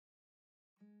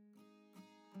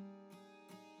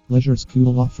Leisure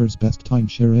School offers best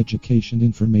timeshare education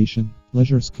information.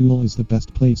 Leisure School is the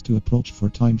best place to approach for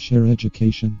timeshare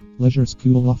education. Leisure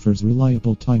School offers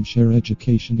reliable timeshare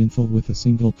education info with a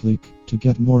single click. To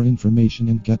get more information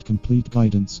and get complete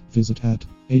guidance, visit at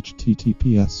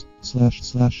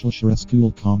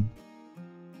https://leisureschool.com.